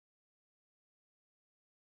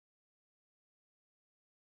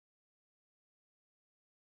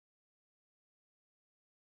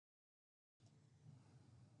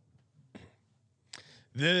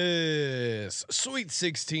This Sweet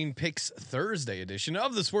 16 Picks Thursday edition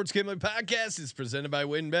of the Sports Gambling Podcast is presented by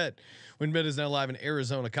WynnBET. WynnBET is now live in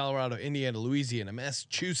Arizona, Colorado, Indiana, Louisiana,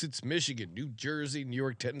 Massachusetts, Michigan, New Jersey, New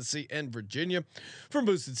York, Tennessee, and Virginia. From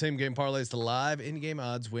boosted same-game parlays to live in-game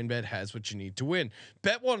odds, WynnBET has what you need to win.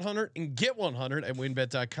 Bet 100 and get 100 at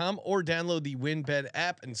WynnBET.com or download the WynnBET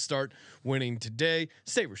app and start winning today.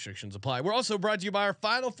 State restrictions apply. We're also brought to you by our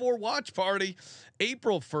Final Four watch party,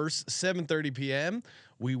 April 1st, 7:30 p.m.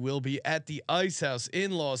 We will be at the Ice House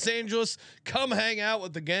in Los Angeles. Come hang out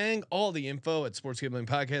with the gang. All the info at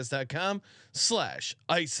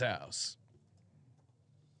sportsgamblingpodcast.com/icehouse.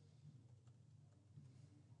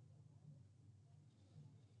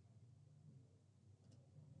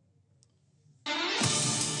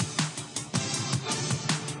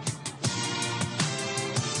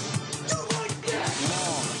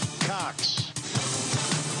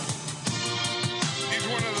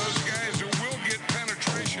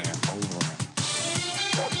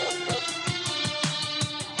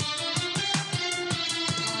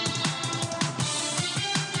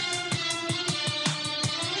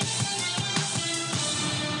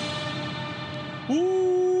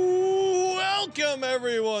 Welcome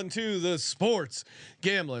everyone to the Sports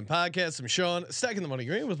Gambling Podcast. I'm Sean, stacking the money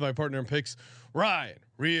green with my partner in picks, Ryan,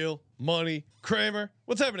 Real Money Kramer.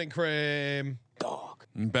 What's happening, Kramer? Dog.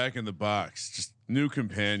 I'm back in the box. Just new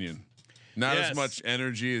companion. Not as much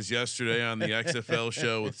energy as yesterday on the XFL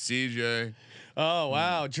show with CJ. Oh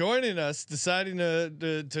wow! Joining us, deciding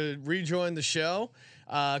to rejoin the show,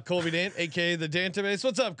 Colby Dant, aka the Dantabase.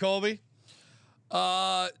 What's up, Colby?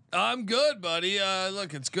 I'm good, buddy.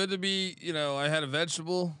 Look, it's good to be. I had a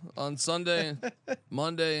vegetable on Sunday,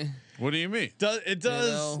 Monday. What do you mean? It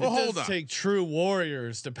does take true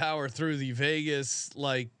warriors to power through the Vegas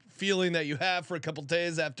feeling that you have for a couple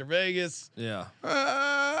days after Vegas. Yeah.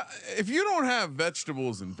 If you don't have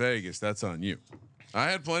vegetables in Vegas, that's on you. I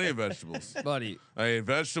had plenty of vegetables, buddy. I had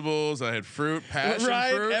vegetables. I had fruit, passion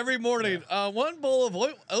fruit every morning. Yeah. One bowl of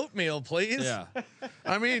oatmeal, please. Yeah.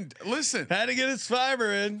 I mean, listen. Had to get his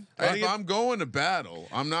fiber in. If I'm going to battle,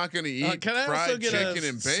 I'm not going to eat fried chicken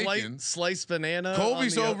and bacon. Sliced banana.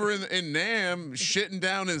 Colby's over in Nam shitting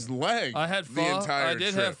down his leg. I had pho. I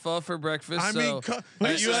did have pho for breakfast. I mean,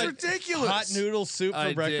 this is ridiculous. Hot noodle soup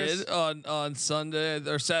for breakfast. I did on Sunday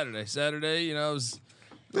or Saturday. Saturday, I was.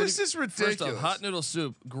 This is ridiculous. First off, hot noodle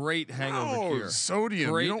soup, great hangover cure.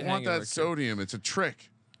 Sodium. Great you don't want that sodium. It's a trick,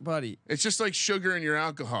 buddy. It's just like sugar in your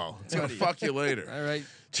alcohol. It's gonna fuck you later. All right.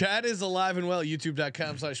 Chat is alive and well.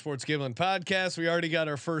 YouTube.com/Sports Gambling Podcast. We already got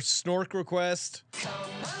our first snork request.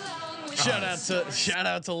 Shout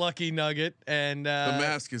out to Lucky Nugget and the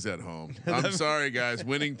mask is at home. I'm sorry, guys.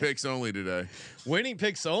 Winning picks only today. Winning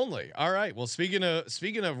picks only. All right. Well, speaking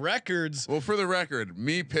of records. Well, for the record,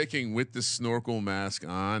 me picking with the snorkel mask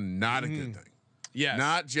on, not a good thing. Yes.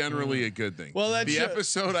 Not generally a good thing. Well, that's the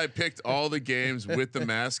episode I picked all the games with the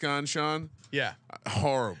mask on, Sean. Yeah.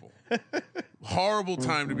 Horrible. Horrible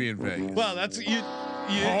time to be in Vegas. Well, that's you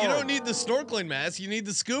don't need the snorkeling mask. You need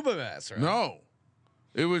the scuba mask, right? No.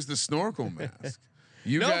 It was the snorkel mask.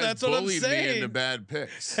 You guys that's what I'm bullied saying. me into bad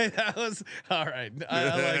picks. That was all right. I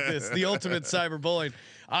like this. The ultimate cyberbullying.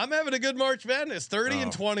 I'm having a good March Madness. 30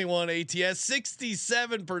 and 21 ATS.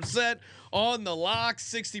 67% on the locks.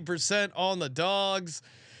 60% on the dogs.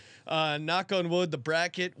 Knock on wood. The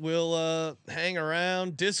bracket will hang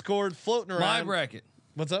around. Discord floating around. My bracket.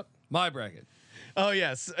 What's up? My bracket. Oh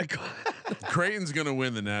yes. Creighton's going to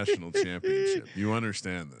win the national championship. You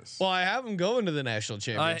understand this? Well, I have them going to the national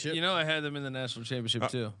championship. I had them in the national championship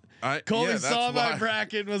too. Colby saw my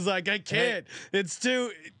bracket and was like, I can't. It's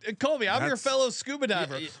too. Colby, I'm your fellow scuba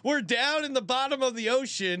diver. We're down in the bottom of the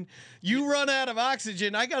ocean. You run out of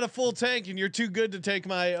oxygen. I got a full tank, and you're too good to take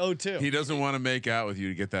my O2. He doesn't want to make out with you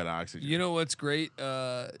to get that oxygen. You know what's great,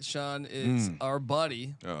 Sean, is our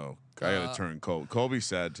buddy. Oh, I got to turn cold. Colby's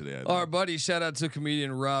sad today. Our buddy, shout out to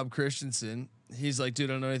comedian Rob Christensen. He's like, dude,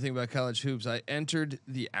 I don't know anything about college hoops. I entered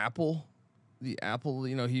the Apple.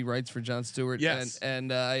 He writes for Jon Stewart. Yes.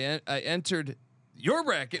 And I entered your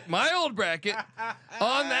bracket, my old bracket,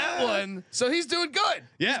 on that one. So he's doing good.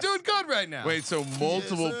 Yes. He's doing good right now. Wait, so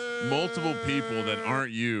multiple people that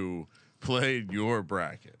aren't you played your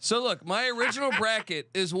bracket. So look, my original bracket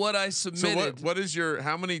is what I submitted. So what is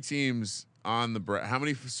how many teams on the bracket? How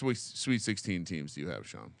many Sweet 16 teams do you have,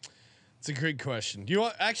 Sean? It's a great question. Do you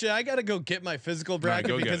want? Actually, I got to go get my physical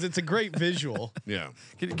bracket because it's a great visual. Yeah.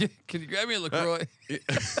 Can you grab me a LaCroix?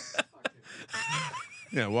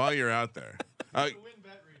 Yeah, while you're out there.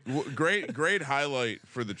 Great highlight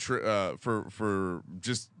for the for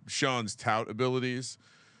just Sean's tout abilities,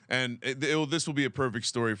 and this will be a perfect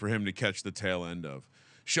story for him to catch the tail end of.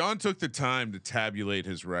 Sean took the time to tabulate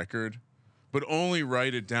his record, but only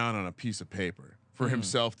write it down on a piece of paper for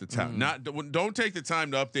himself to tout. Don't take the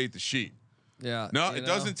time to update the sheet. Yeah. No, it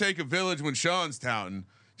doesn't take a village when Sean's touting.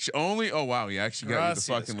 Only. Oh wow, he actually got you the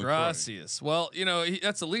fucking gracias. Well,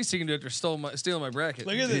 that's the least he can do after stealing my bracket.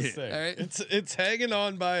 Look at this thing. Right. It's hanging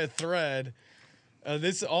on by a thread.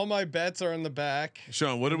 All my bets are in the back.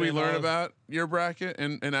 Sean, what did we learn about your bracket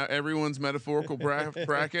and everyone's metaphorical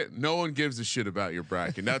bracket? No one gives a shit about your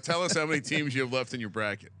bracket. Now tell us how many teams you have left in your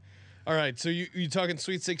bracket. All right, so you talking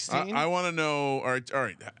Sweet 16? I want to know. All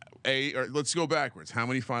right. Let's go backwards. How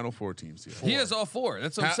many Final Four teams do you have? He has all 4.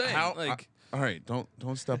 That's what I'm saying. All right, don't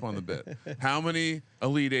step on the bit. How many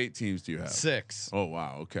Elite 8 teams do you have? 6. Oh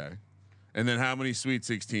wow, okay. And then how many Sweet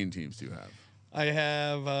 16 teams do you have? I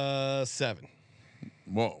have 7.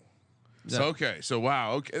 Whoa. Yeah. So okay, so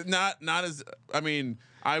wow, okay, not as I mean,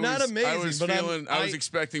 I not was amazing, I was but feeling I was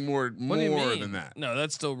expecting more than that. No,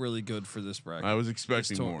 that's still really good for this bracket. I was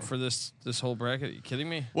expecting more for this whole bracket. Are you kidding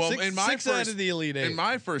me? Well, in my first out of the Elite 8. In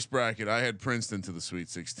my first bracket, I had Princeton to the Sweet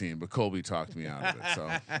 16, but Colby talked me out of it.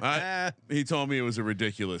 So he told me it was a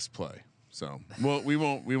ridiculous play. So we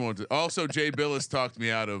won't. Also, Jay Billis talked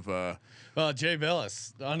me out of. Jay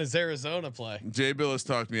Billis on his Arizona play. Jay Billis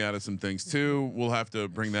talked me out of some things too. We'll have to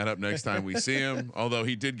bring that up next time we see him. Although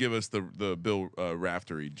he did give us the Bill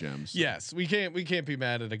Raftery gems. Yes, we can't be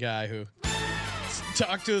mad at a guy who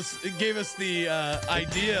talked to us, gave us the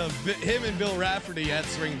idea of him and Bill Raftery at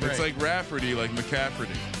spring break. It's like Rafferty, like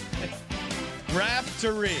McCafferty.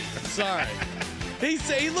 Raftery. Sorry,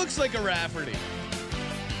 he looks like a Rafferty.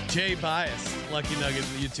 Jay Bias, Lucky Nugget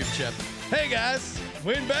in the YouTube chat. Hey guys,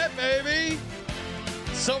 WinBet baby.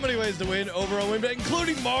 So many ways to win over on WinBet,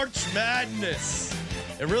 including March Madness.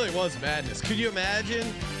 It really was madness. Could you imagine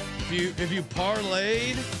if you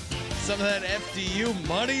parlayed some of that FDU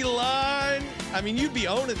money line? I mean, you'd be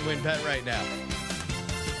owning WinBet right now.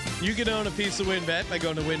 You can own a piece of WinBet by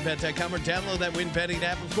going to winbet.com or download that WinBetting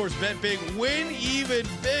app. Of course, bet big, win even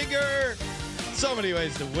bigger. So many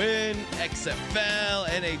ways to win. XFL,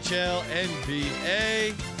 NHL,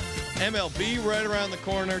 NBA, MLB right around the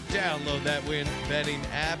corner. Download that Win Betting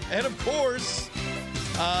app. And of course,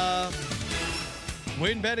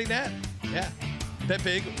 Win Betting app. Yeah. Bet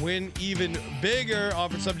big, win even bigger.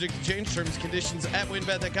 Offer subject to change. Terms and conditions at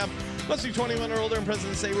winbet.com. Must be 21 or older and present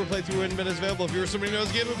and say we're playing through WinBet is available. If you're somebody who knows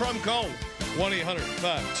a gambling problem, call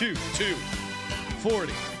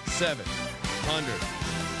 1-800-522-4700.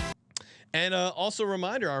 And also a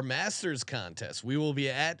reminder, our Masters contest. We will be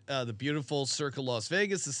at the beautiful Circle Las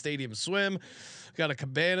Vegas, the Stadium Swim. Got a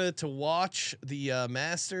cabana to watch the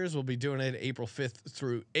Masters. We'll be doing it April 5th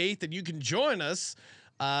through 8th. And you can join us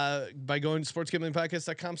by going to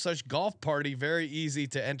sportsgamblingpodcast.com/golf party. Very easy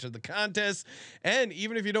to enter the contest. And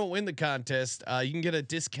even if you don't win the contest, you can get a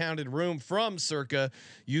discounted room from Circa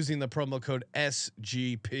using the promo code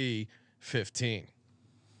SGP15.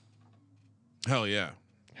 Hell yeah.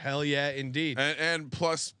 Hell yeah, indeed. And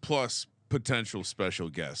plus potential special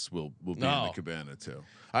guests will be in the cabana too.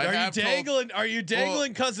 Are you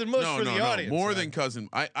dangling Cousin Mush for the audience? More than Cousin.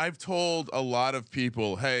 I've told a lot of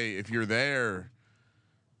people, hey, if you're there,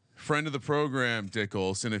 friend of the program, Dick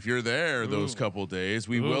Olson, if you're there those couple days,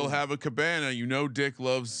 we will have a cabana. You know, Dick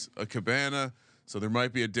loves a cabana, so there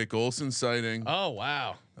might be a Dick Olson sighting. Oh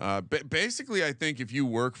wow. Basically, I think if you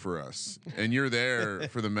work for us and you're there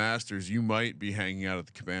for the Masters, you might be hanging out at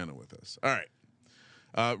the cabana with us. All right.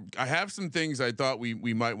 I have some things I thought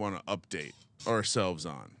we might want to update ourselves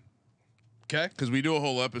on. Okay. Because we do a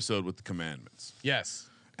whole episode with the commandments. Yes.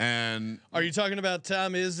 And are you talking about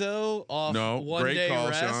Tom Izzo off one great day call,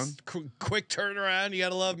 rest? Quick turnaround. You got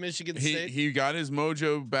to love Michigan State. He got his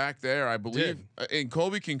mojo back there, I believe. And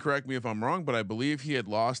Colby can correct me if I'm wrong, but I believe he had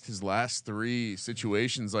lost his last 3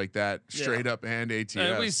 situations like that straight up and ATS.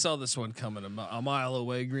 And we saw this one coming a mile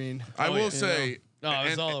away, Green. I will say.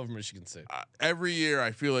 It's all over Michigan State. Every year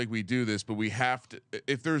I feel like we do this, but we have to.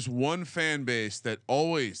 If there's one fan base that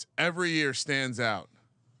always every year stands out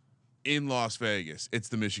in Las Vegas, it's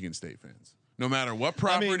the Michigan State fans. No matter what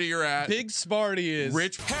property you're at, Big Sparty is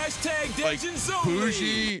rich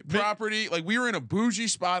bougie property. Like we were in a bougie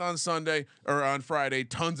spot on Sunday or on Friday.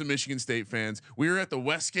 Tons of Michigan State fans. We were at the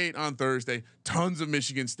Westgate on Thursday. Tons of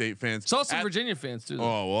Michigan State fans. Saw some Virginia fans too.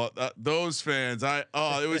 Oh well, those fans. It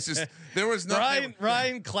was just there was nothing.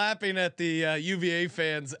 Ryan clapping at the UVA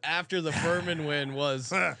fans after the Furman win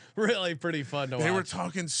was really pretty fun to watch. They were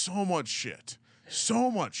talking so much shit.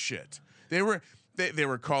 They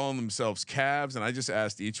were calling themselves Cavs, and I just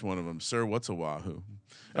asked each one of them, "Sir, what's a Wahoo?"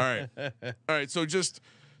 All right. So just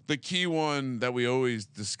the key one that we always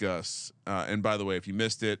discuss, and by the way, if you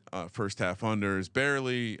missed it, first half unders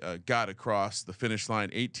barely got across the finish line,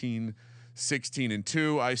 18, 16 and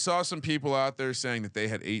 2. I saw some people out there saying that they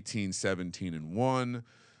had 18, 17 and 1.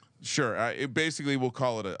 Sure, it basically we'll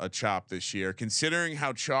call it a chop this year. Considering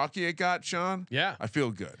how chalky it got, Sean. Yeah, I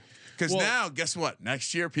feel good because now, guess what?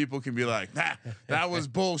 Next year, people can be like, that was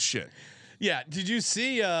bullshit. Yeah. Did you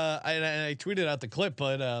see? I tweeted out the clip,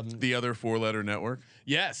 but the other 4-letter network.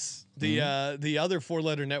 Yes, the other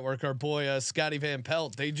 4-letter network, our boy Scotty Van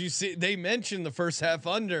Pelt. Did you see? They mentioned the first half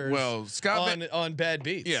unders. Well, Scott on bad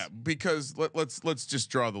beats. Yeah, because let's just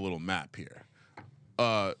draw the little map here.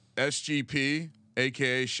 SGP,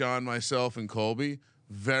 aka Sean, myself, and Colby,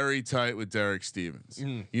 very tight with Derek Stevens.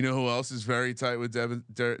 You know who else is very tight with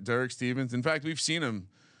Derek Stevens? In fact, we've seen him.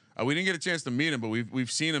 We didn't get a chance to meet him, but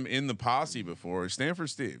we've seen him in the posse before. Stanford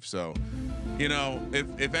Steve. So, you know,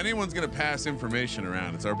 if anyone's gonna pass information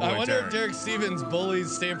around, it's our boy. I wonder Derek. if Derek Stevens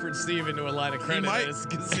bullies Stanford Steve into a line of credit at his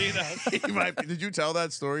casino. He might. Did you tell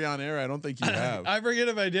that story on air? I don't think you have. I forget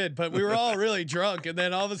if I did, but we were all really drunk, and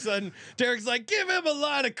then all of a sudden, Derek's like, "Give him a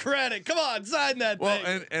line of credit. Come on, sign that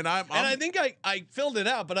thing." And I think I filled it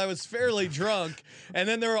out, but I was fairly drunk, and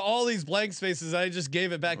then there were all these blank spaces. I just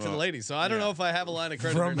gave it back to the lady, so I don't know if I have a line of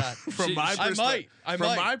credit or not. From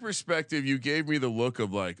my perspective, you gave me the look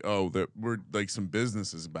of like, oh, that we're like some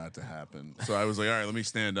business is about to happen. So I was like, all right, let me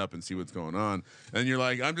stand up and see what's going on. And you're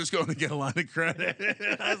like, I'm just going to get a line of credit.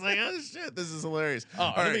 I was like, oh shit, this is hilarious.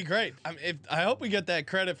 Oh, it'll be great. I hope we get that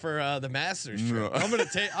credit for the Masters trip. I'm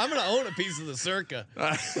gonna own a piece of the Circa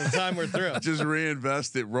by the time we're through. Just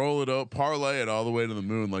reinvest it, roll it up, parlay it all the way to the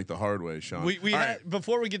moon like the hard way, Sean.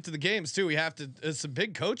 Before we get to the games too, we have to. Some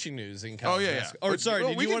big coaching news in college. Oh yeah. Or sorry,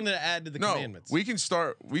 did you want to add to the commandments? We can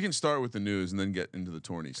start with the news and then get into the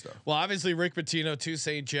tourney stuff. Well, obviously Rick Pitino to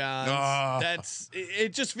St. John's.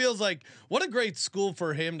 It just feels like what a great school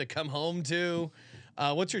for him to come home to.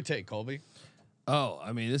 What's your take, Colby? Oh,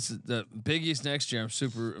 I mean, this is the Big East next year.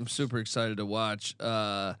 I'm super excited to watch.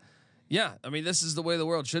 Yeah, I mean, this is the way the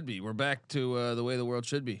world should be. We're back to the way the world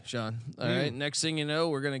should be, Sean. All right. Next thing you know,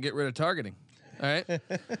 we're gonna get rid of targeting. All right.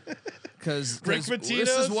 Because this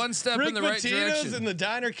is one step in the right direction. In the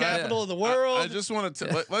diner capital of the world. I just want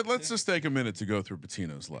to let's just take a minute to go through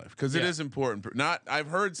Pitino's life because it is important. I've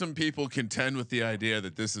heard some people contend with the idea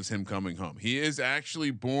that this is him coming home. He is actually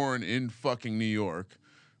born in fucking New York.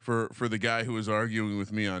 For the guy who was arguing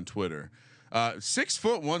with me on Twitter, 6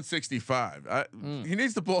 foot 165. He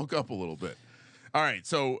needs to bulk up a little bit. All right,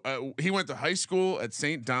 so he went to high school at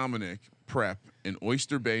St. Dominic Prep in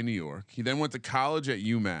Oyster Bay, New York. He then went to college at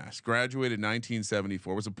UMass. Graduated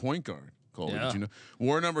 1974. Was a point guard. Colby, did you know?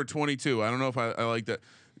 War number 22. I don't know if I like that.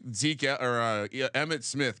 Zeke or Emmett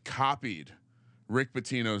Smith copied Rick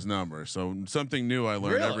Pitino's number. So something new I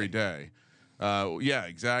learned every day. Yeah,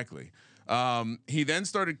 exactly. He then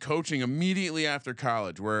started coaching immediately after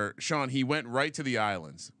college, where Sean, he went right to the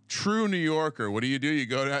islands. True New Yorker. What do? You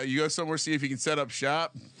go somewhere, see if you can set up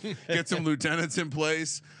shop, get some lieutenants in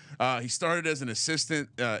place. He started as an assistant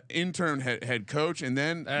intern head coach, and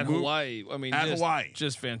then at Hawaii. I mean, Hawaii,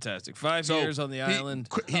 just fantastic. 5 years on the island.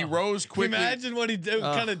 He rose quickly. Imagine what he did,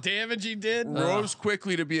 what kind of damage he did. Rose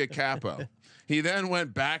quickly to be a capo. He then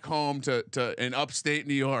went back home to in upstate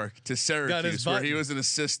New York to Syracuse, where he was an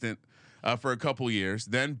assistant. For a couple years,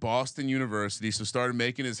 then Boston University, so started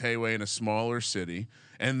making his headway in a smaller city,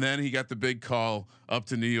 and then he got the big call up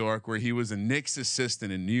to New York, where he was a Knicks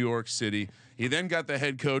assistant in New York City. He then got the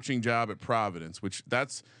head coaching job at Providence, which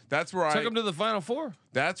that's where took him to the Final Four.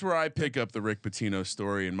 That's where I pick up the Rick Pitino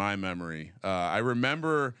story in my memory. I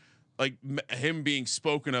remember like him being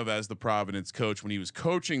spoken of as the Providence coach when he was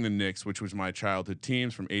coaching the Knicks, which was my childhood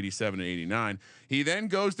teams from '87 to '89. He then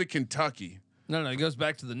goes to Kentucky. No, he goes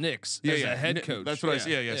back to the Knicks as a head coach. That's what I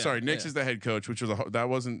said. Yeah. Sorry, Knicks is the head coach, which was that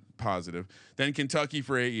wasn't positive. Then Kentucky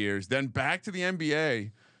for 8 years. Then back to the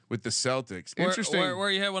NBA with the Celtics. Interesting. Where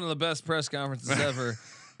you had one of the best press conferences ever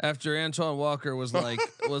after Antoine Walker was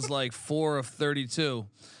like 4 of 32,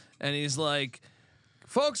 and he's like,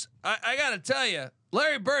 "Folks, I got to tell you."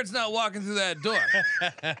 Larry Bird's not walking through that door.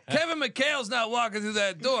 Kevin McHale's not walking through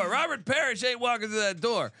that door. Robert Parrish ain't walking through that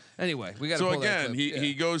door. Anyway, we got to. So again,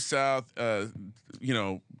 he goes south.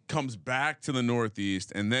 Comes back to the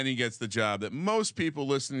Northeast, and then he gets the job that most people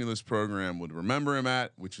listening to this program would remember him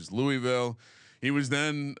at, which is Louisville. He was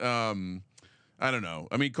then, I don't know.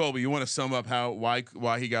 I mean, Colby, you want to sum up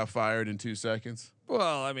why he got fired in 2 seconds?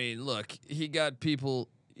 Well, I mean, look, he got people.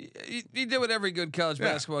 He did what every good college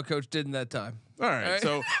basketball coach did in that time. All right.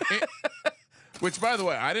 So Which, by the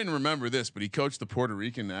way, I didn't remember this, but he coached the Puerto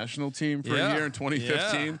Rican national team for a year in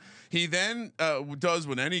 2015. Yeah. He then does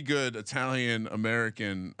what any good Italian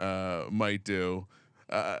American might do.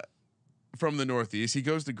 From the Northeast, he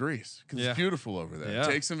goes to Greece because it's beautiful over there. Yeah.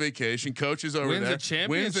 Takes some vacation, coaches over Wins there, a championship.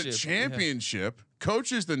 wins a championship,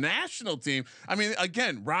 coaches the national team. I mean,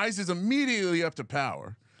 again, rises immediately up to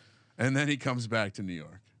power, and then he comes back to New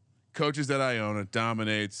York, coaches at Iona,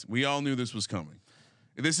 dominates. We all knew this was coming.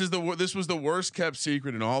 This was the worst kept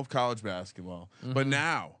secret in all of college basketball. Mm-hmm. But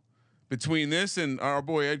now, between this and our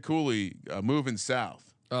boy Ed Cooley moving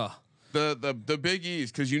south, the Big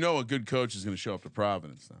East, because a good coach is going to show up to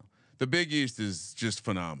Providence now. The Big East is just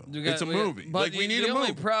phenomenal. It's a movie. But we need the a movie.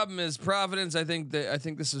 only problem is Providence. I think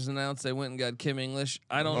this was announced. They went and got Kim English.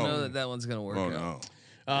 I don't know that one's going to work out.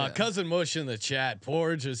 No. Cousin Mush in the chat.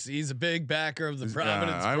 He's a big backer of the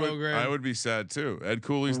Providence program. I would be sad too. Ed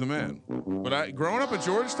Cooley's the man. But growing up a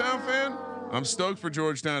Georgetown fan, I'm stoked for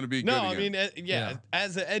Georgetown to be good again. I mean,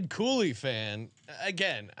 as an Ed Cooley fan,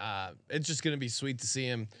 again, it's just going to be sweet to see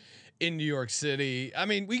him in New York City. I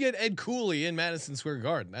mean, we get Ed Cooley in Madison Square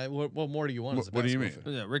Garden. What more do you want? What do you mean?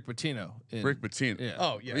 Yeah, Rick Pitino. Rick Pitino. Yeah.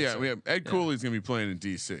 Oh yeah. Yeah. We have Ed Cooley's going to be playing in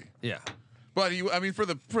DC. Yeah. But for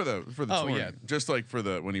the tournament, just like for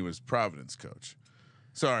when he was Providence coach.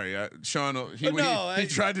 Sorry, Sean. He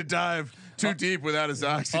tried to dive too deep without his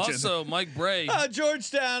oxygen. Also, Mike Bray.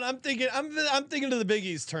 Georgetown. I'm thinking of the Big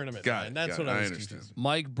East tournament. That's what I understand.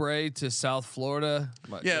 Mike Bray to South Florida.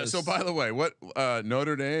 Yeah. So by the way, what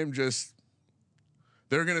Notre Dame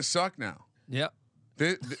they're gonna suck now. Yep.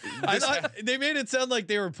 I thought they made it sound like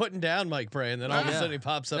they were putting down Mike Bray, and then all of a sudden he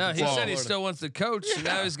pops up. No, he said he still wants to coach. And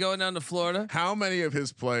now he's going down to Florida. How many of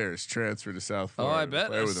his players transfer to South Florida? I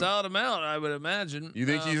bet a solid amount. I would imagine. You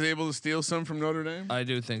think he's able to steal some from Notre Dame? I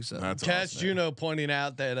do think so. That's Cash Juno pointing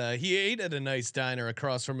out that he ate at a nice diner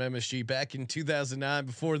across from MSG back in 2009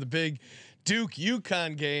 before the big Duke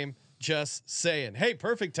UConn game. Just saying. Hey,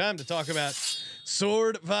 perfect time to talk about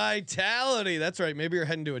Sword Vitality. That's right. Maybe you're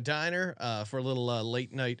heading to a diner for a little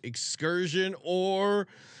late night excursion, or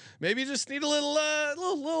maybe you just need a little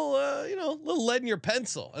lead in your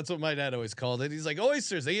pencil. That's what my dad always called it. He's like,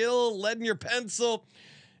 oysters, they get a little lead in your pencil.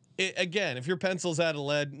 Again, if your pencil's out of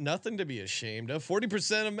lead, nothing to be ashamed of.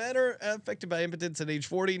 40% of men are affected by impotence at age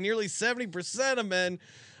 40. Nearly 70% of men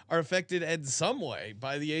are affected in some way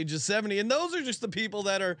by the age of 70. And those are just the people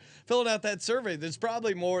that are filling out that survey. There's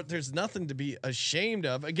probably more. There's nothing to be ashamed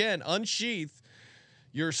of. Again, unsheath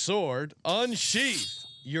your sword. Unsheath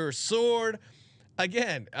your sword.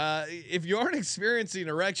 Again, if you aren't experiencing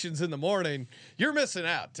erections in the morning, you're missing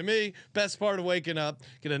out. To me, best part of waking up,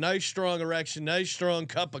 get a nice strong erection, nice strong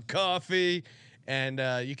cup of coffee, and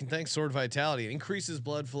you can thank Sword Vitality. It increases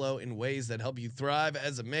blood flow in ways that help you thrive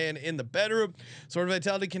as a man in the bedroom. Sword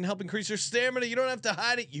Vitality can help increase your stamina. You don't have to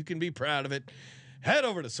hide it. You can be proud of it. Head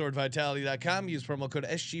over to swordvitality.com. Use promo code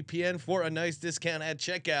SGPN for a nice discount at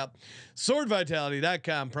checkout.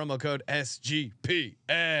 Swordvitality.com, promo code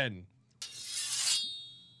SGPN.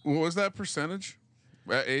 What was that percentage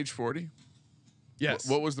at age 40? Yes.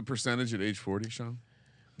 What was the percentage at age 40, Sean?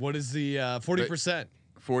 What is the 40%?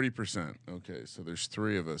 40%. Okay, so there's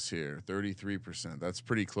 3 of us here. 33%. That's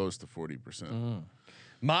pretty close to 40%.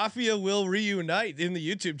 Mafia will reunite in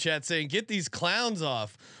the YouTube chat saying, get these clowns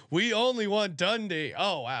off. We only want Dundee.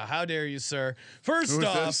 Oh, wow. How dare you, sir? First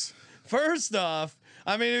off,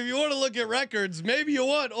 I mean, if you want to look at records, maybe you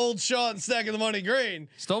want old Sean Stacking the Money Green.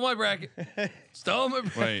 Stole my bracket.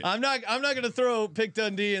 Wait. I'm not going to pick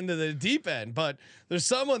Dundee into the deep end, but there's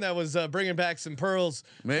someone that was bringing back some pearls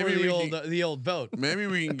for the old boat. Maybe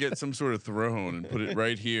we can get some sort of throne and put it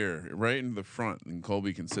right here, right in the front, and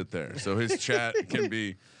Colby can sit there, so his chat can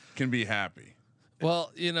be happy.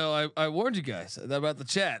 Well, I warned you guys about the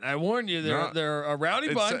chat. I warned you they're a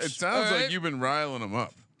rowdy bunch. It sounds like you've been riling them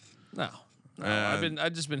up. No,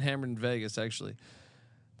 I've just been hammered in Vegas. Actually,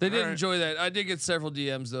 they did enjoy that. I did get several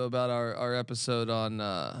DMs though about our episode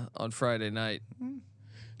on Friday night.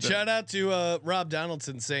 Shout out to Rob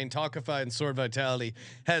Donaldson saying Talkify and Sword Vitality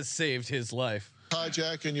has saved his life.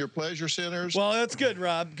 Hijacking your pleasure centers. Well, that's good,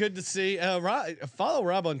 Rob. Good to see. Follow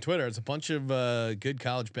Rob on Twitter. It's a bunch of good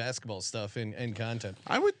college basketball stuff and content.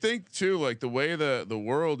 I would think too, like the way the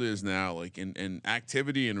world is now, like in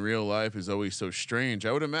activity in real life is always so strange.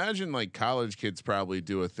 I would imagine like college kids probably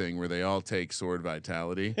do a thing where they all take Sword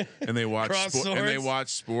Vitality and they watch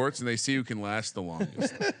sports and they see who can last the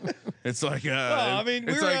longest. It's like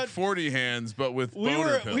it's like 40 hands, but with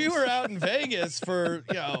boner pills. We were out in Vegas for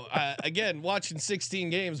again watching 16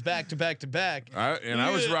 games back to back to back. I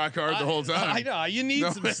was rock hard the whole time. I know you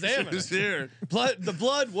need some stamina. Here. The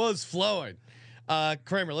blood was flowing.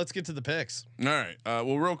 Kramer, let's get to the picks. All right.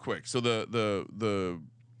 Well, real quick. So the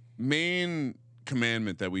main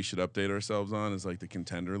commandment that we should update ourselves on is like the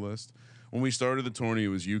contender list. When we started the tourney, it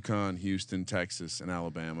was UConn, Houston, Texas, and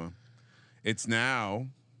Alabama. It's now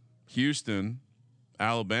Houston,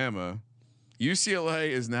 Alabama. UCLA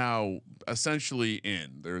is now essentially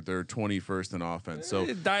in. They're 21st in offense. So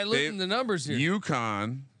diluting the numbers here.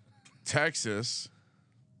 UConn, Texas,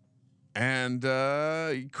 and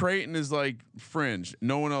Creighton is like fringe.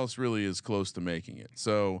 No one else really is close to making it.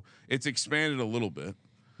 So it's expanded a little bit.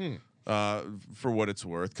 For what it's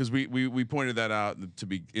worth, because we pointed that out to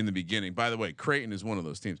be in the beginning. By the way, Creighton is one of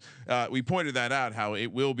those teams. We pointed that out, how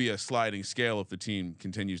it will be a sliding scale if the team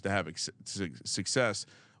continues to have success.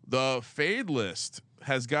 The fade list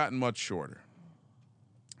has gotten much shorter.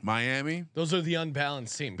 Miami, those are the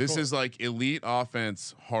unbalanced teams. This is like elite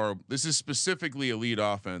offense, horrible. This is specifically elite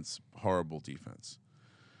offense, horrible defense.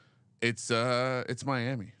 It's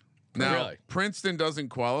Miami. Now, really? Princeton doesn't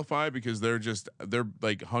qualify because they're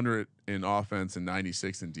like 100 in offense and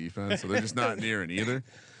 96 in defense, so they're just not near in either.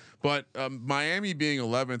 But Miami being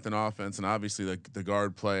 11th in offense, and obviously the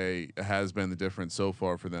guard play has been the difference so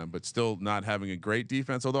far for them, but still not having a great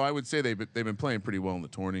defense. Although I would say they've been playing pretty well in the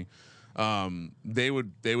tourney. They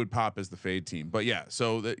would pop as the fade team. But yeah,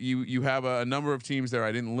 so that you have a number of teams there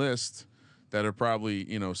I didn't list that are probably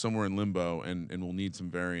somewhere in limbo and will need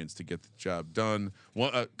some variance to get the job done.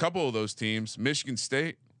 A couple of those teams: Michigan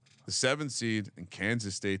State, the 7 seed, and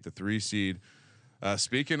Kansas State, the 3 seed.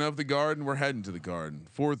 Speaking of the Garden, we're heading to the Garden.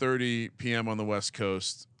 4:30 p.m. on the West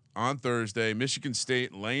Coast on Thursday. Michigan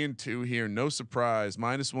State laying 2 here, no surprise.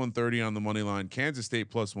 -130 on the money line. Kansas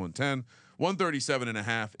State +110.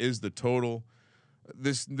 137.5 is the total.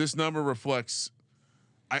 This number reflects.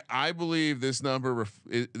 I believe this number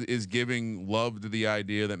is giving love to the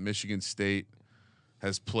idea that Michigan State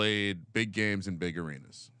has played big games in big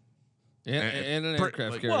arenas. And an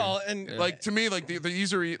aircraft carrier. Well, and like to me, like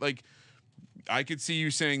these are like, I could see you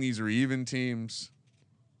saying these are even teams.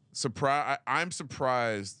 I'm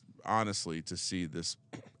surprised, honestly, to see this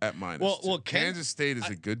at -2. Well, Kansas State is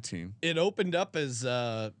a good team. It opened up as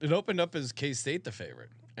K-State the favorite,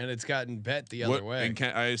 and it's gotten bet the other way. And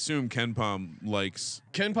I assume Ken Pom likes.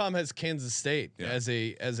 Ken Pom has Kansas State as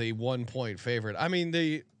a 1-point favorite. I mean,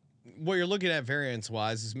 what you're looking at variance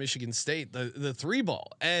wise is Michigan State, the 3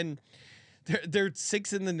 ball, and they're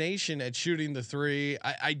 6th in the nation at shooting the 3.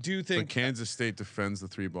 I do think Kansas State defends the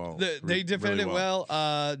 3 ball. They defend really it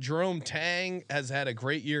well. Jerome Tang has had a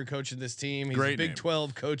great year coaching this team. He's Great a Big name.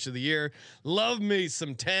 12 Coach of the Year. Love me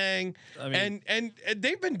some Tang. I mean, and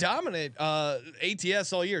they've been dominant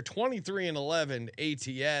ATS all year. 23-11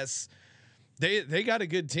 ATS. They got a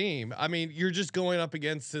good team. I mean, you're just going up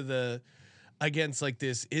against like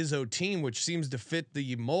this Izzo team, which seems to fit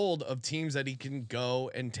the mold of teams that he can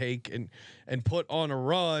go and take and put on a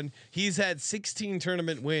run. He's had 16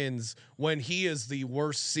 tournament wins when he is the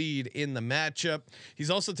worst seed in the matchup. He's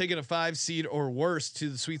also taken a 5 seed or worse to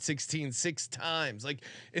the Sweet 16 6 times. Like,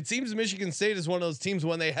 it seems Michigan State is one of those teams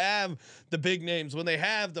when they have the big names, when they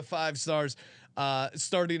have the 5 stars,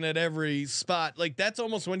 starting at every spot, like that's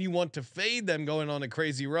almost when you want to fade them going on a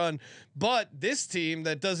crazy run. But this team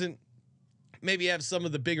that doesn't maybe have some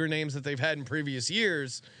of the bigger names that they've had in previous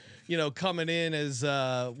years, coming in as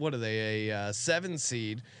what are they, a 7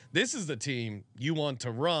 seed. This is the team you want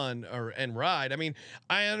to run and ride. I mean,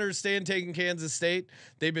 I understand taking Kansas State.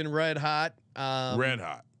 They've been red hot. Red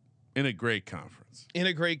hot in a great conference.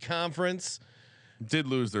 Did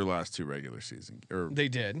lose their last 2 regular season, or They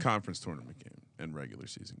did. conference tournament game and regular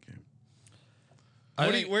season game.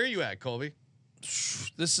 Where are you at, Colby?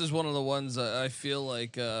 This is one of the ones I feel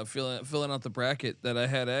like filling out the bracket that I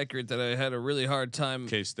had accurate, that I had a really hard time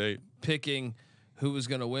K-State picking who was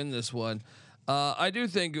going to win this one. I do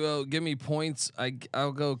think, give me points.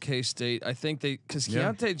 I'll go K-State. I think because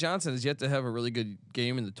Keontae Johnson has yet to have a really good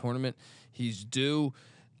game in the tournament. He's due.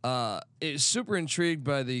 Is super intrigued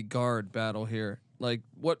by the guard battle here. Like,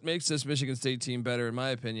 what makes this Michigan State team better, in my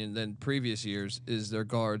opinion, than previous years is their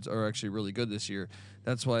guards are actually really good this year.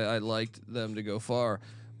 That's why I liked them to go far.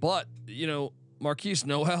 But, Marquise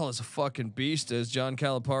Noel is a fucking beast, as John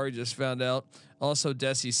Calipari just found out. Also,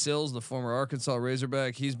 Desi Sills, the former Arkansas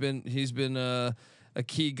Razorback, he's been a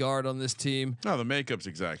key guard on this team. No, the makeup's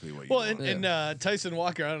exactly what you want. And Tyson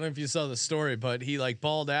Walker, I don't know if you saw the story, but he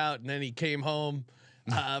balled out and then he came home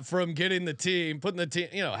from getting the team, putting the team,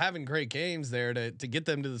 having great games there to get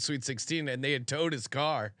them to the Sweet 16, and they had towed his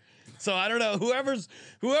car. So I don't know, whoever's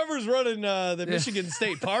running the Michigan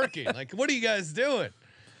State parking, like, what are you guys doing?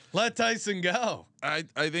 Let Tyson go. I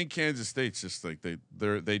think Kansas State's just like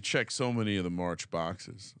they check so many of the March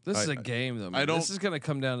boxes. This is a game though. Man. This is going to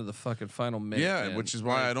come down to the fucking final minute. Yeah, man. which is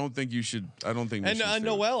why I don't think you should. I don't think. And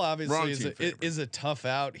Noel obviously is a tough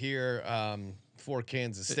out here for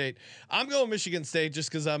Kansas State. I'm going Michigan State just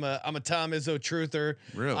because I'm a Tom Izzo truther.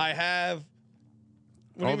 Really, I have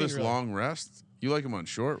all this long rest. You like him on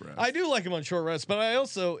short rest. I do like him on short rest, but I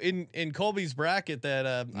also in Colby's bracket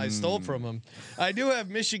that I stole from him, I do have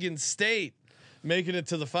Michigan State making it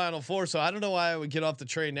to the Final Four. So I don't know why I would get off the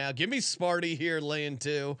train now. Give me Sparty here laying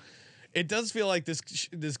 2. It does feel like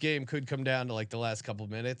this game could come down to like the last couple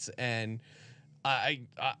minutes, and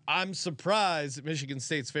I'm surprised that Michigan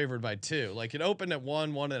State's favored by 2. Like it opened at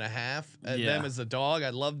 1.5 at them as a dog. I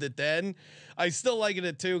loved it then. I still like it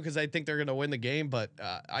at 2 because I think they're going to win the game, but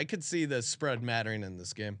I could see the spread mattering in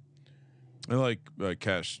this game. I like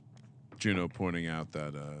Cash Juno pointing out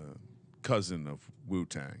that cousin of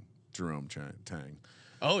Wu-Tang, Jerome Tang.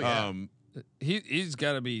 Oh yeah. He's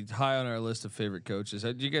got to be high on our list of favorite coaches.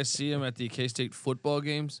 Did you guys see him at the K-State football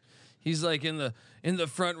games? He's like in the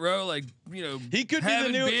front row, like he could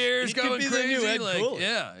having be the new beers, he going could be crazy. The new Ed like, Cooley.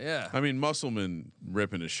 yeah. I mean, Musselman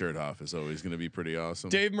ripping his shirt off is always going to be pretty awesome.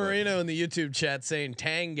 Dave Marino in the YouTube chat saying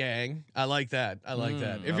Tang Gang. I like that. I like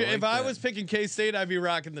that. If I was picking K-State, I'd be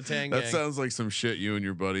rocking the Tang Gang. That sounds like some shit you and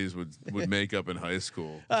your buddies would make up in high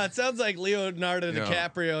school. It sounds like Leonardo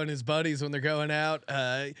DiCaprio and his buddies when they're going out.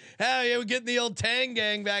 Hell yeah, we're getting the old Tang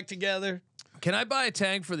Gang back together. Can I buy a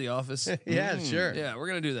Tang for the office? Yeah, sure. Yeah, we're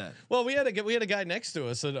gonna do that. Well, we had a guy next to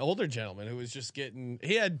us, an older gentleman who was just getting.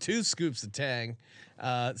 He had 2 scoops of Tang,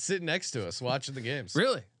 sitting next to us watching the games.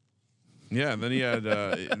 Really? Yeah, and then he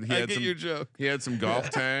had your joke. He had some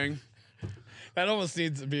golf Tang. That almost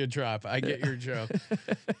needs to be a drop. I get your joke.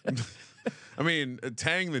 I mean,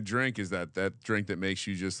 Tang the drink is that drink that makes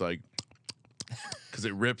you just like because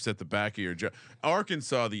it rips at the back of your jaw.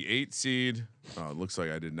 Arkansas, the 8 seed. It looks like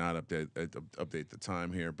I did not update the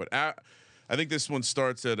time here, but I think this one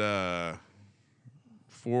starts at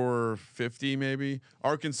 4:50 maybe.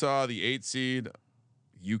 Arkansas, the 8 seed.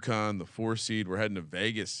 UConn, the 4 seed. We're heading to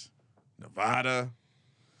Vegas, Nevada.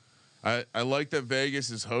 I like that Vegas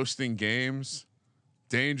is hosting games.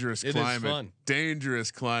 Dangerous climate.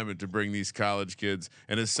 Dangerous climate to bring these college kids.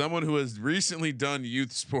 And as someone who has recently done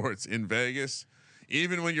youth sports in Vegas,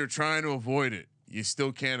 even when you're trying to avoid it, you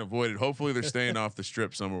still can't avoid it. Hopefully they're staying off the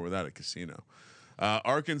strip somewhere without a casino.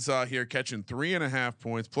 Arkansas here catching 3.5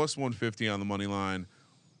 points, plus 150 on the money line.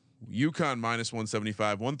 UConn minus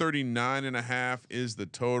 175, 139.5 is the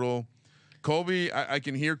total. Colby, I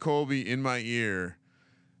can hear Colby in my ear.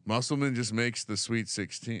 Musselman just makes the Sweet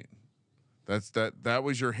 16. That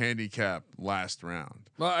was your handicap last round.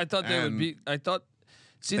 Well, I thought they would be. I thought.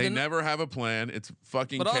 See, they never have a plan. It's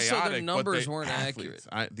fucking but chaotic. Also their numbers weren't accurate.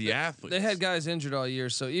 The athletes. They had guys injured all year,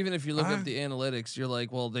 so even if you look at the analytics, you're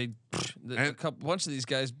like, well, a bunch of these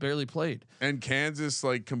guys barely played. And Kansas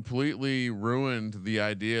like completely ruined the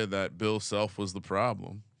idea that Bill Self was the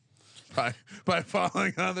problem by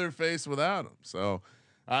falling on their face without him. So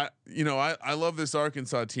I love this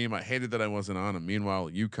Arkansas team. I hated that I wasn't on them.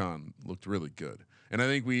 Meanwhile, UConn looked really good, and I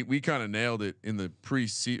think we kind of nailed it in the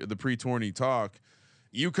pre-tourney talk.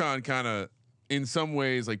 UConn kind of, in some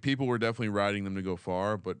ways, like people were definitely riding them to go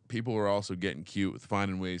far, but people were also getting cute with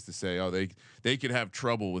finding ways to say, oh, they could have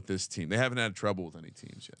trouble with this team. They haven't had trouble with any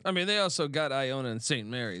teams yet. I mean, they also got Iona and St.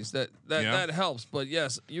 Mary's. That helps. But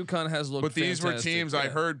yes, UConn has looked. But these fantastic. were teams I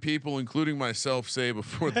heard people, including myself, say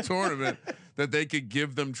before the tournament that they could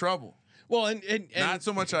give them trouble. Well, and not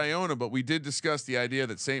so much Iona, but we did discuss the idea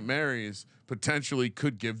that St. Mary's potentially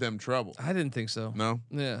could give them trouble. I didn't think so. No.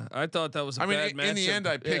 Yeah, I thought that was a bad matchup. In the end,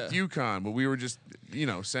 I picked UConn, but we were just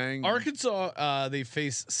saying Arkansas. They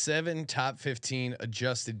face 7 top 15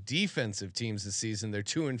 adjusted defensive teams this season. They're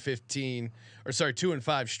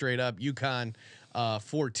 2-5 straight up. UConn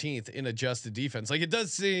 14th in adjusted defense. Like it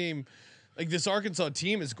does seem like this Arkansas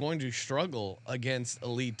team is going to struggle against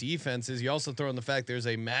elite defenses. You also throw in the fact there's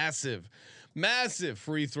a massive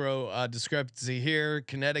free throw discrepancy here.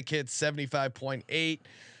 Connecticut 75.8,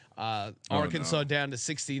 Arkansas down to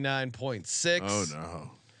 69.6. Oh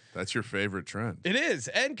no, that's your favorite trend. It is,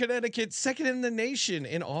 and Connecticut second in the nation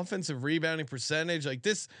in offensive rebounding percentage. Like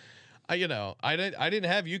this, I didn't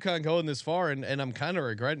have UConn going this far, and I'm kind of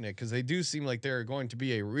regretting it because they do seem like they're going to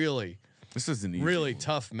be a really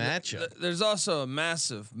tough matchup. There's also a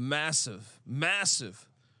massive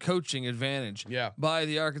coaching advantage by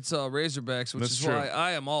the Arkansas Razorbacks, which is why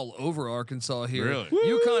I am all over Arkansas here. Really?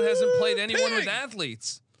 UConn hasn't played anyone with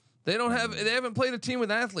athletes. They haven't played a team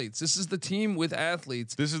with athletes. This is the team with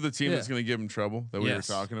athletes. This is the team that's going to give them trouble that we were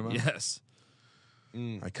talking about. Yes.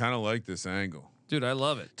 I kind of like this angle. Dude, I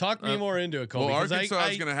love it. Talk me more into it, Cole. Well, Arkansas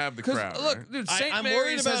is going to have the crowd. Look, right? dude, I'm St. worried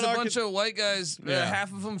Mary's has about a bunch of white guys,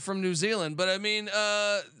 half of them from New Zealand, but I mean,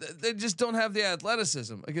 they just don't have the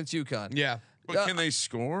athleticism against UConn. Yeah. But can they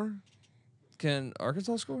score Can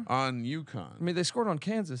Arkansas score? on UConn? I mean, they scored on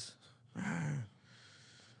Kansas.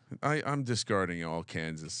 I'm discarding all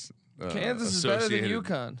Kansas. Kansas is better than associated-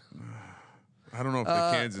 UConn. I don't know if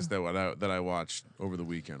the Kansas that I watched over the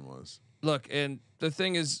weekend was. Look, and the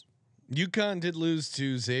thing is, UConn did lose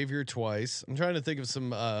to Xavier twice. I'm trying to think of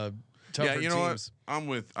some tougher Yeah, you know teams. what? I'm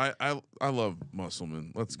with. I love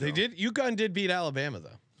Musselman. Let's go. They did. UConn did beat Alabama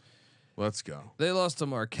though. Let's go. they lost to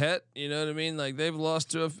Marquette. You know what I mean? Like they've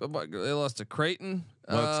lost to they lost to Creighton.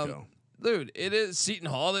 Let's go. Dude, it is Seton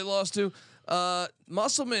Hall they lost to.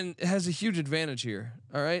 Musselman has a huge advantage here.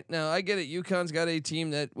 All right, now I get it. UConn's got a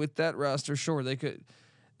team that with that roster, sure they could.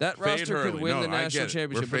 That Fade roster Hurley. could win No, the I national get it.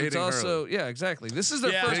 championship, We're but it's fading also exactly. This is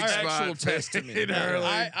their Yeah, first all right. actual Spot, test to me. fade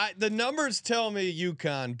Hurley. The numbers tell me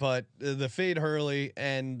UConn, but the Fade Hurley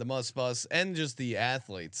and the Must Bus and just the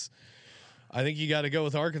athletes, I think you got to go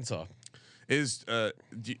with Arkansas. Is do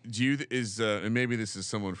you and maybe this is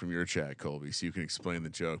someone from your chat, Colby, so you can explain the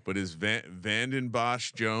joke. But is Vanden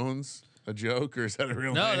Bosch Jones a joke or is that a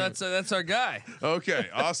real No, name? that's our guy. Okay,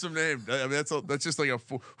 awesome name. I mean, that's just like a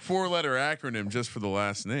four-letter acronym just for the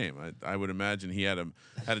last name. I would imagine he had a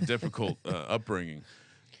difficult upbringing.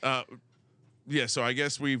 Yeah, so I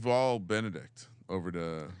guess we've all Benedict over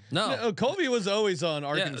to. No, Colby was always on yeah,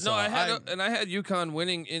 Arkansas. no, I had UConn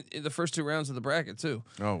winning in the first two rounds of the bracket too.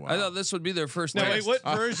 Oh wow! I thought this would be their first. No, wait, test. what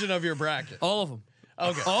version of your bracket? All of them.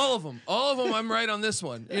 Okay. All of them. I'm right on this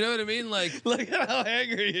one. You know what I mean? Like Look at how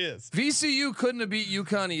angry he is. VCU couldn't have beat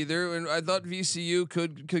UConn either, and I thought VCU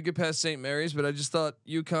could get past St. Mary's, but I just thought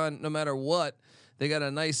UConn, no matter what, they got a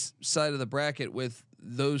nice side of the bracket with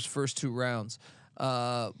those first two rounds.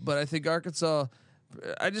 But I think Arkansas.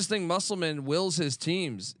 I just think Musselman wills his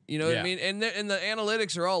teams. You know what I mean? And the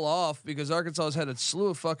analytics are all off because Arkansas has had a slew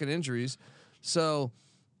of fucking injuries. So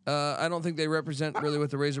I don't think they represent really what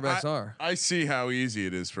the Razorbacks are. I see how easy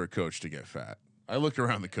it is for a coach to get fat. I look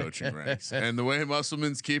around the coaching ranks, and the way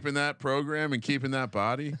Musselman's keeping that program and keeping that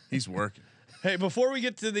body, he's working. Hey, before we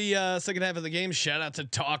get to the second half of the game, shout out to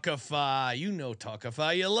Talkify. You know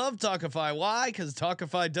Talkify. You love Talkify. Why? Because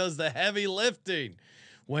Talkify does the heavy lifting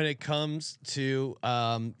when it comes to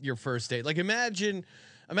your first date. Like imagine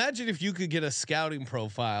if you could get a scouting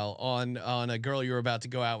profile on a girl you're about to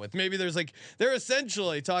go out with. Maybe they're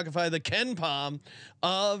essentially Talkify the Ken Palm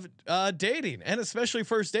of dating, and especially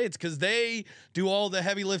first dates, because they do all the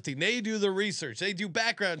heavy lifting. They do the research. They do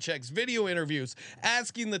background checks, video interviews,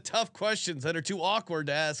 asking the tough questions that are too awkward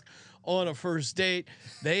to ask on a first date.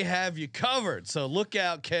 They have you covered. So look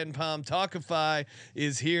out, Ken Palm. Talkify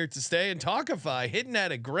is here to stay, and Talkify hitting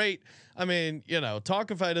at a great. I mean,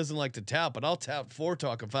 Talkify doesn't like to tout, but I'll tout for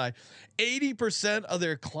Talkify. 80% of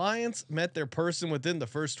their clients met their person within the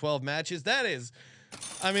first 12 matches. That is,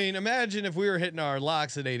 I mean, imagine if we were hitting our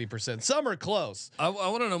locks at 80%. Some are close. I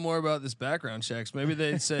want to know more about this background checks. Maybe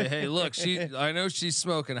they'd say, "Hey, look, I know she's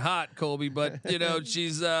smoking hot, Colby, but she's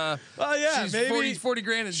she's maybe 40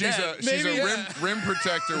 grand in She's debt." a rim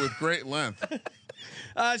protector with great length.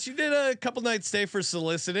 She did a couple nights stay for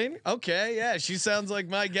soliciting. Okay, yeah, she sounds like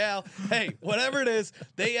my gal. Hey, whatever it is,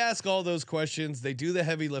 they ask all those questions. They do the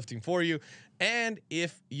heavy lifting for you. And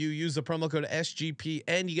if you use the promo code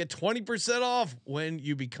SGPN, you get 20% off when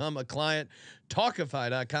you become a client.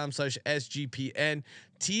 Talkify.com/SGPN,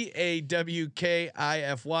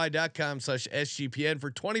 TAWKIFY.com/SGPN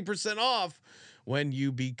for 20% off when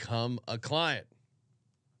you become a client.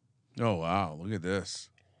 Oh wow! Look at this.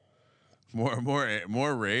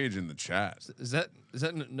 More rage in the chat. Is that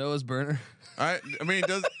Noah's burner? I mean,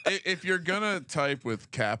 if you're gonna type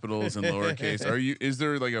with capitals and lowercase, is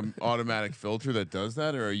there like an automatic filter that does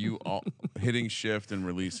that, or are you hitting shift and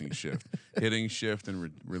releasing shift, hitting shift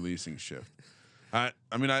and releasing shift? I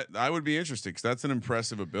mean, I would be interested because that's an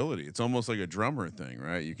impressive ability. It's almost like a drummer thing,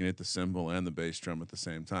 right? You can hit the cymbal and the bass drum at the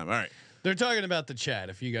same time. All right. They're talking about the chat.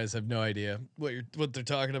 If you guys have no idea what they're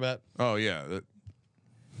talking about. Oh yeah.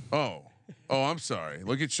 Oh, I'm sorry.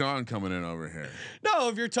 Look at Sean coming in over here. No,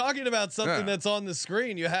 if you're talking about something that's on the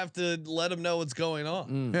screen, you have to let them know what's going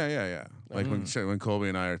on. Yeah. Like when Colby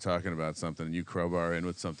and I are talking about something, and you crowbar in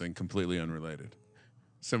with something completely unrelated.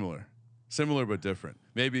 Similar but different.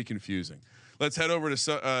 Maybe confusing. Let's head over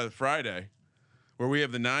to Friday, where we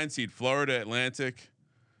have the 9 seed Florida Atlantic,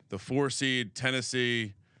 the 4 seed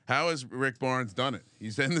Tennessee. How has Rick Barnes done it?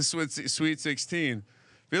 He's in the Sweet 16.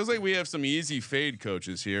 Feels like we have some easy fade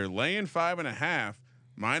coaches here. Laying 5.5,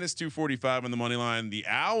 -245 on the money line. The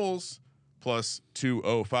Owls plus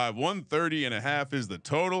 205. 130.5 is the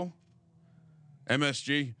total.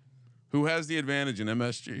 MSG, who has the advantage in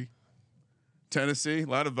MSG? Tennessee. A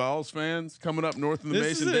lot of Vols fans coming up north of the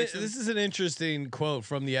Mason-Dixon. This is an interesting quote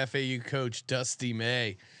from the FAU coach Dusty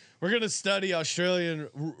May. We're going to study Australian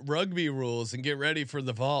rugby rules and get ready for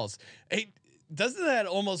the Vols. Hey, doesn't that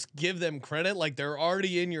almost give them credit? Like they're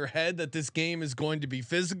already in your head that this game is going to be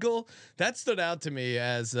physical. That stood out to me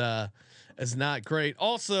as not great.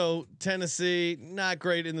 Also, Tennessee not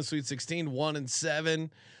great in the Sweet 16, 1-7.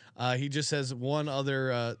 He just has one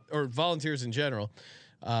other or Volunteers in general.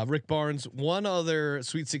 Rick Barnes, one other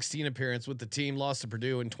Sweet 16 appearance with the team, lost to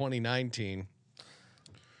Purdue in 2019.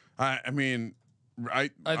 I mean,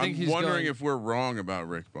 I'm wondering if we're wrong about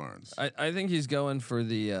Rick Barnes. I think he's going for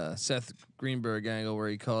the Seth Greenberg angle where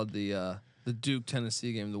he called the Duke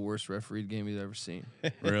Tennessee game the worst refereed game he's ever seen.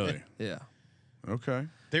 Really? Yeah. Okay.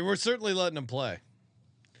 They were certainly letting him play.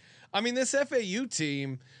 I mean, this FAU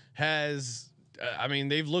team has. I mean,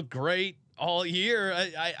 they've looked great all year.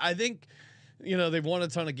 I think, they've won a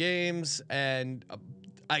ton of games, and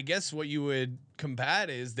I guess what you would combat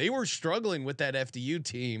is they were struggling with that FDU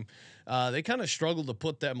team. They kind of struggled to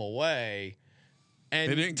put them away,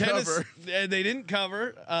 and they didn't cover. They didn't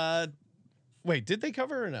cover. Wait, did they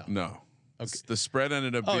cover or no? No. Okay. The spread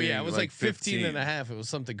ended up. being it was like 15.5. It was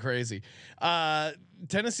something crazy.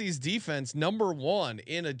 Tennessee's defense, number 1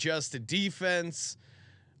 in adjusted defense.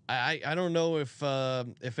 I don't know if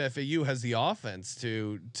FAU has the offense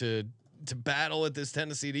to battle with this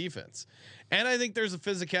Tennessee defense, and I think there's a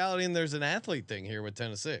physicality and there's an athlete thing here with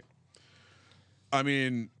Tennessee. I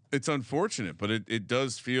mean, it's unfortunate, but it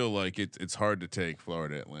does feel like it's hard to take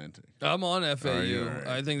Florida Atlantic. I'm on FAU. All right.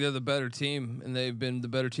 I think they're the better team, and they've been the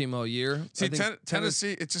better team all year. See,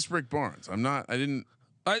 Tennessee, it's just Rick Barnes.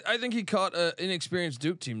 I think he caught an inexperienced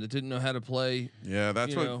Duke team that didn't know how to play. Yeah,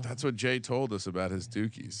 that's what Jay told us about his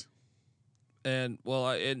Dukies. And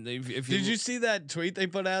if Did you see that tweet they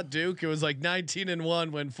put out, Duke? It was like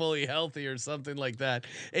 19-1 when fully healthy or something like that.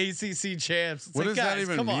 ACC champs. It's what like, does guys, that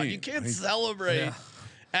even come on, mean? you can't celebrate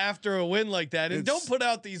after a win like that, and don't put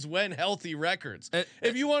out these when healthy records.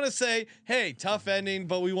 If you want to say, "Hey, tough ending,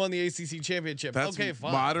 but we won the ACC championship," that's okay,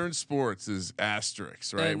 fine. Modern sports is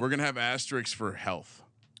asterisks, right? We're gonna have asterisks for health.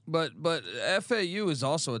 But FAU is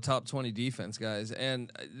also a top 20 defense, guys,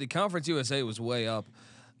 and the Conference USA was way up.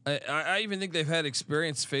 I even think they've had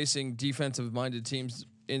experience facing defensive-minded teams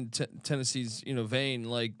in Tennessee's vein,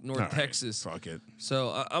 like North Texas. Fuck it.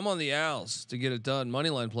 So I'm on the Owls to get it done.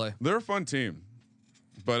 Moneyline play. They're a fun team,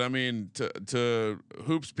 but I mean, to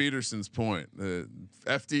Hoops Peterson's point,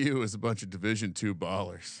 FDU is a bunch of Division II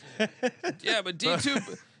ballers. Yeah, but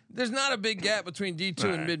D2. There's not a big gap between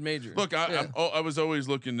D2 and mid-major. Look, I was always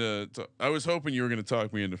looking to. I was hoping you were going to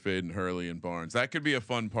talk me into fading Hurley and Barnes. That could be a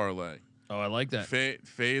fun parlay. Oh, I like that.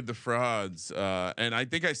 Fade the frauds. And I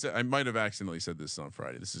think I might have accidentally said this on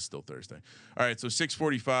Friday. This is still Thursday. All right, so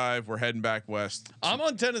 6:45. We're heading back west. I'm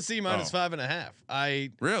on Tennessee minus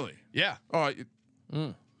 5.5. Really? Yeah. Oh,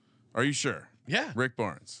 are you sure? Yeah. Rick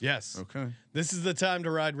Barnes. Yes. Okay. This is the time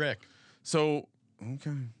to ride Rick. So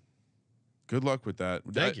okay. Good luck with that.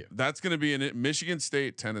 Thank you. That's going to be in it. Michigan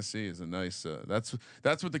State, Tennessee is a nice. That's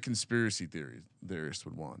what the conspiracy theorists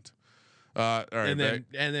would want. All right, and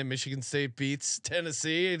then Michigan State beats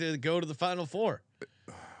Tennessee to go to the Final Four.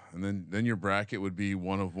 And then your bracket would be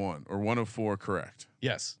 1 of 1 or 1 of 4 correct.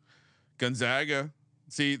 Yes. Gonzaga.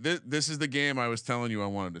 See, this is the game I was telling you I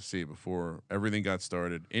wanted to see before everything got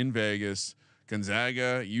started in Vegas.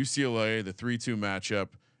 Gonzaga, UCLA, the 3-2 matchup.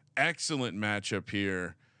 Excellent matchup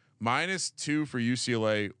here. -2 for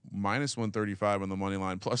UCLA, -135 on the money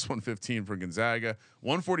line, +115 for Gonzaga.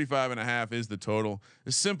 145.5 is the total.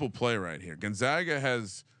 A simple play right here. Gonzaga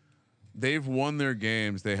they've won their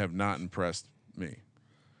games. They have not impressed me.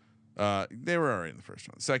 They were already in the first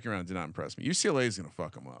round. The second round did not impress me. UCLA is going to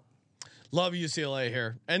fuck them up. Love UCLA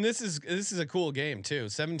here, and this is a cool game too.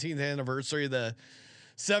 17th anniversary of the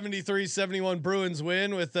 73-71 Bruins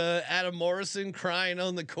win with Adam Morrison crying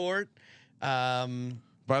on the court.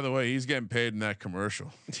 By the way, he's getting paid in that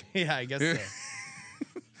commercial. Yeah, I guess so.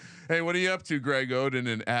 Hey, what are you up to, Greg Oden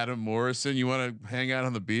and Adam Morrison? You want to hang out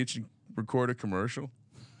on the beach and record a commercial?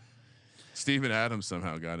 Steven Adams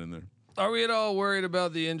somehow got in there. Are we at all worried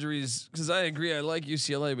about the injuries? Because I agree, I like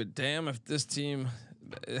UCLA, but damn, if this team,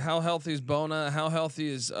 how healthy is Bona? How healthy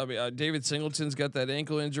is David Singleton's got that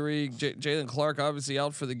ankle injury? Jalen Clark obviously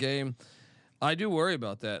out for the game. I do worry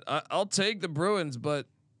about that. I'll take the Bruins, but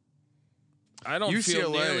I don't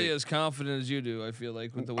feel nearly as confident as you do. I feel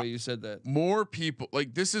like with the way you said that. More people,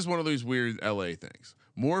 like, this is one of those weird LA things.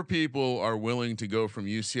 more people are willing to go from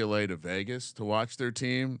UCLA to Vegas to watch their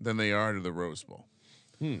team than they are to the Rose Bowl.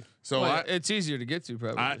 So Well, it's easier to get to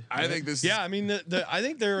probably. I think this. Yeah, I mean, I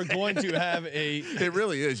think they're going to have a. It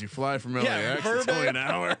really is. You fly from LAX, it's only an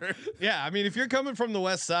hour. Yeah, I mean, if you're coming from the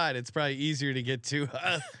West Side, it's probably easier to get to.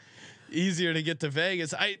 Easier to get to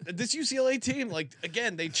Vegas. This UCLA team, like,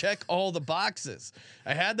 again, they check all the boxes.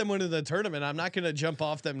 I had them winning the tournament. I'm not going to jump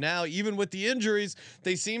off them now. Even with the injuries,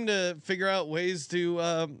 they seem to figure out ways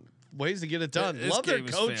to get it done. Love their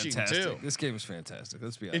coaching too. This game is fantastic.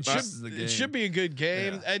 Let's be honest. It should be a good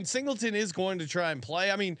game. Yeah. And Singleton is going to try and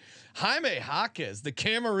play. I mean, Jaime Jaquez, the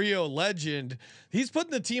Camarillo legend, he's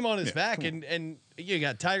putting the team on his back, and you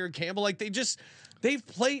got Tiger Campbell. Like they've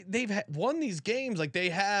won these games. Like they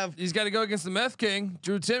have. He's got to go against the Meth King,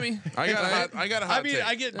 Drew Timmy. I got a hot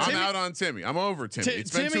take. I'm out on Timmy. I'm over Timmy.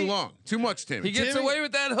 It's been too long. Too much Timmy. He gets away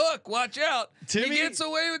with that hook. Watch out. He gets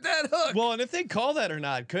away with that hook. Well, and if they call that or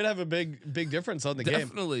not, could have a big difference on the game.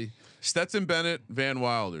 Definitely. Stetson Bennett, Van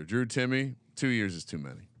Wilder, Drew Timmy. 2 years is too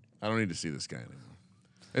many. I don't need to see this guy anymore.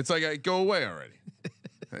 It's like go away already.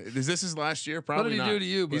 Is this his last year? Probably not. What did he do to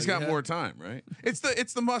you, buddy? He's got more time, right? It's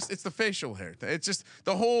the facial hair. It's just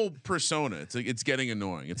the whole persona. It's getting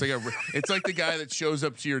annoying. It's like the guy that shows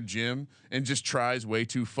up to your gym and just tries way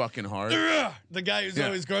too fucking hard. The guy who's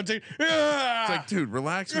always grunting. It's like, dude,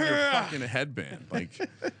 relax with your fucking headband. Like,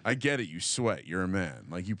 I get it. You sweat. You're a man.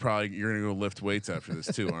 Like, you're gonna go lift weights after this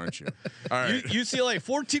too, aren't you? All right. UCLA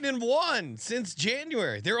 14-1 since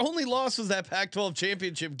January. Their only loss was that Pac-12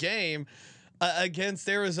 championship game. Against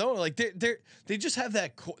Arizona, like they just have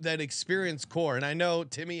that experienced core, and I know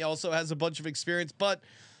Timmy also has a bunch of experience, but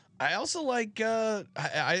I also like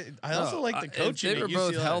I also like the coaching. If they were at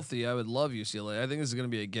both UCLA. Healthy, I would love UCLA. I think this is going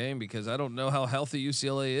to be a game because I don't know how healthy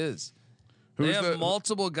UCLA is. They have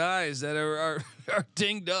multiple guys that are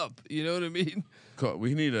dinged up. You know what I mean?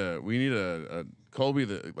 We need a Colby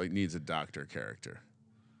that needs a doctor character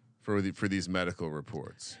for these medical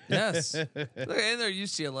reports. Yes. Look, and they're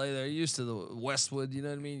UCLA. They're used to the Westwood. You know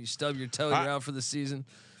what I mean? You stub your toe, you're out for the season,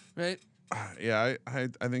 right? Yeah, I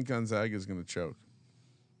think Gonzaga is going to choke.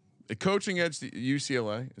 A coaching edge to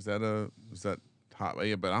UCLA is that hot?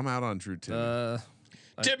 Yeah, but I'm out on Drew Timmy.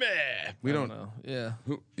 Timmy. We don't know. Yeah.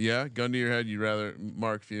 Yeah, gun to your head. You'd rather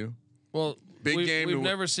Mark Few. Well, we've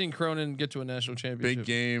never seen Cronin get to a national championship. Big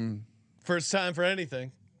game. First time for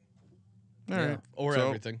anything. All right. Or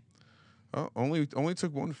everything. Oh, only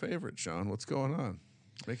took one favorite, Sean. What's going on?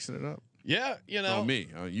 Mixing it up. Yeah, you know. Oh, me.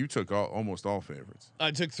 You took almost all favorites.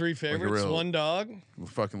 I took 3 favorites, one dog.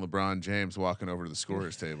 Fucking LeBron James walking over to the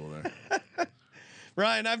scorer's table there.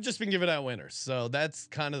 Ryan, I've just been giving out winners, so that's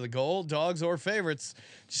kind of the goal. Dogs or favorites,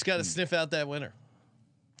 just got to sniff out that winner.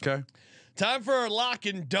 Okay. Time for our lock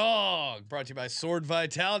and dog, brought to you by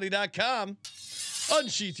SwordVitality.com.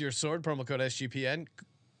 Unsheath your sword, promo code SGPN.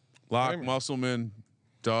 Lock, Musselman,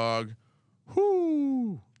 dog.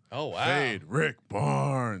 Whoo! Oh wow! Fade Rick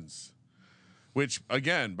Barnes. Which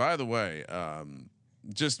again, by the way,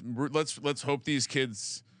 let's hope these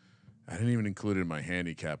kids. I didn't even include it in my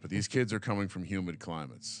handicap, but these kids are coming from humid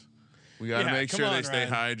climates. We got to make sure they stay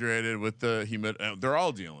hydrated with the humid. They're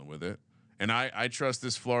all dealing with it, and I trust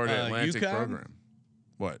this Florida Atlantic program.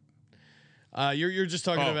 What? You're just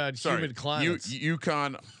talking about humid climates.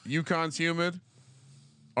 UConn's humid.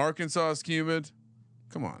 Arkansas is humid.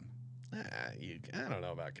 Come on. I don't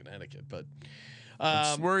know about Connecticut, but I'm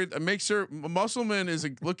just worried. Make sure Musselman is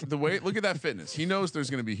look at that fitness. He knows there's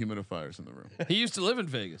going to be humidifiers in the room. He used to live in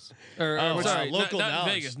Vegas. Not in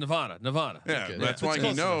Vegas, Nevada. Yeah, okay. That's why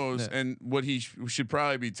he knows. Yeah. And what he should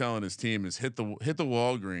probably be telling his team is hit the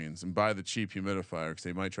Walgreens and buy the cheap humidifier because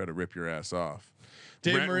they might try to rip your ass off.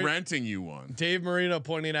 Renting you one. Dave Marino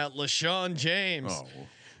pointing out LaShawn James.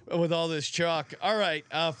 With all this chalk. All right.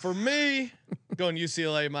 For me, going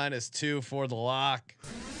UCLA -2 for the lock.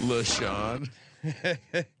 LaShawn.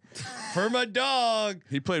 For my dog.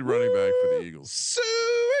 He played running back for the Eagles.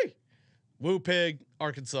 Suey. Woo Pig,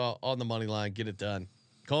 Arkansas on the money line. Get it done.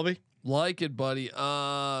 Colby? Like it, buddy.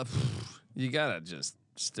 You gotta just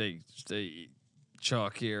stay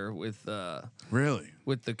chalk here with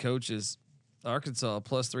with the coaches. Arkansas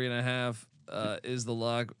 +3.5 is the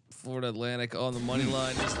lock. Florida Atlantic on the money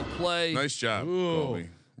line is the play. Nice job, Colby.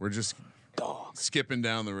 We're just skipping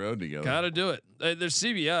down the road together. Gotta do it. There's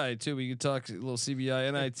CBI too. We could talk a little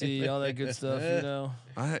CBI, NIT, all that good stuff.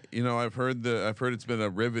 I've heard it's been a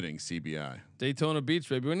riveting CBI. Daytona Beach,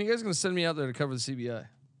 baby. When are you guys gonna send me out there to cover the CBI?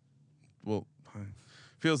 Well,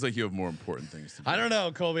 Feels like you have more important things to do. I don't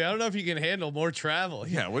know, Colby. I don't know if you can handle more travel.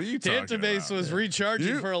 Yeah, what are you talking Database about? was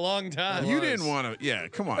recharging for a long time. You didn't want to. Yeah,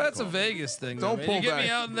 come on. That's a Colby. Vegas thing. Don't though, man. pull You get back. me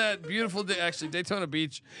out in that beautiful day. Actually, Daytona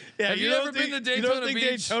Beach. Yeah, Have you ever been to Daytona You don't think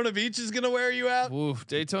Beach? Daytona Beach is gonna wear you out? Oof,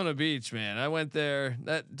 Daytona Beach, man. I went there.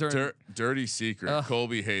 That during Dirty secret.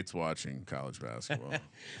 Colby hates watching college basketball.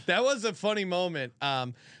 That was a funny moment.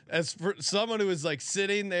 As for someone who was like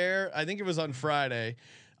sitting there, I think it was on Friday.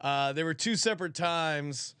 There were two separate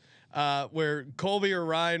times where Colby or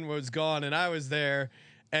Ryan was gone and I was there.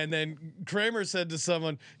 And then Kramer said to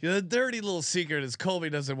someone, "The dirty little secret is Colby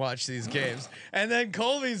doesn't watch these games." And then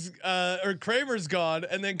Kramer's gone,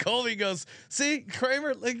 and then Colby goes, "See,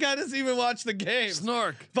 Kramer, the guy doesn't even watch the game."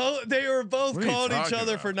 Snork. They were both What are you calling each talking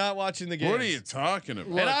other about? for not watching the games. What are you talking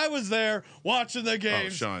about? And I was there watching the Oh,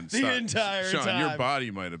 games Sean, the stop. entire Sean, time. your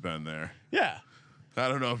body might have been there. Yeah. I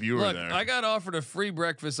don't know if you were Look, there. I got offered a free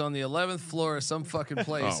breakfast on the 11th floor of some fucking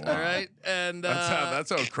place. Oh, wow. All right, and that's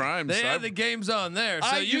how crime. they had the games on there.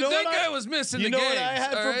 So you think I was missing the games? You know what I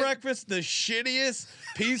had all for right? breakfast? The shittiest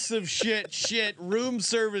piece of shit room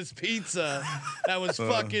service pizza that was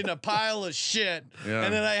fucking a pile of shit. Yeah.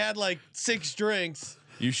 And then I had like 6 drinks.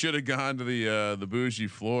 You should have gone to the bougie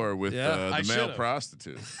floor with Yeah, I the male should've.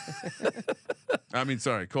 prostitute. I mean,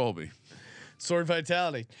 sorry, Colby. Sword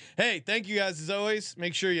Vitality. Hey, thank you guys as always.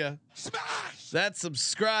 Make sure you smash that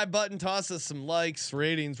subscribe button. Toss us some likes,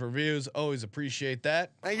 ratings, reviews. Always appreciate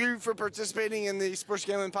that. Thank you for participating in the Sports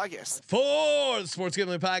Gambling Podcast. For the Sports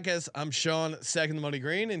Gambling Podcast, I'm Sean, second the money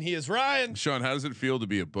green, and he is Ryan Sean, how does it feel to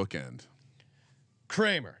be a bookend?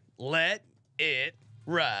 Kramer. Let it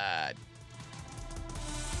ride.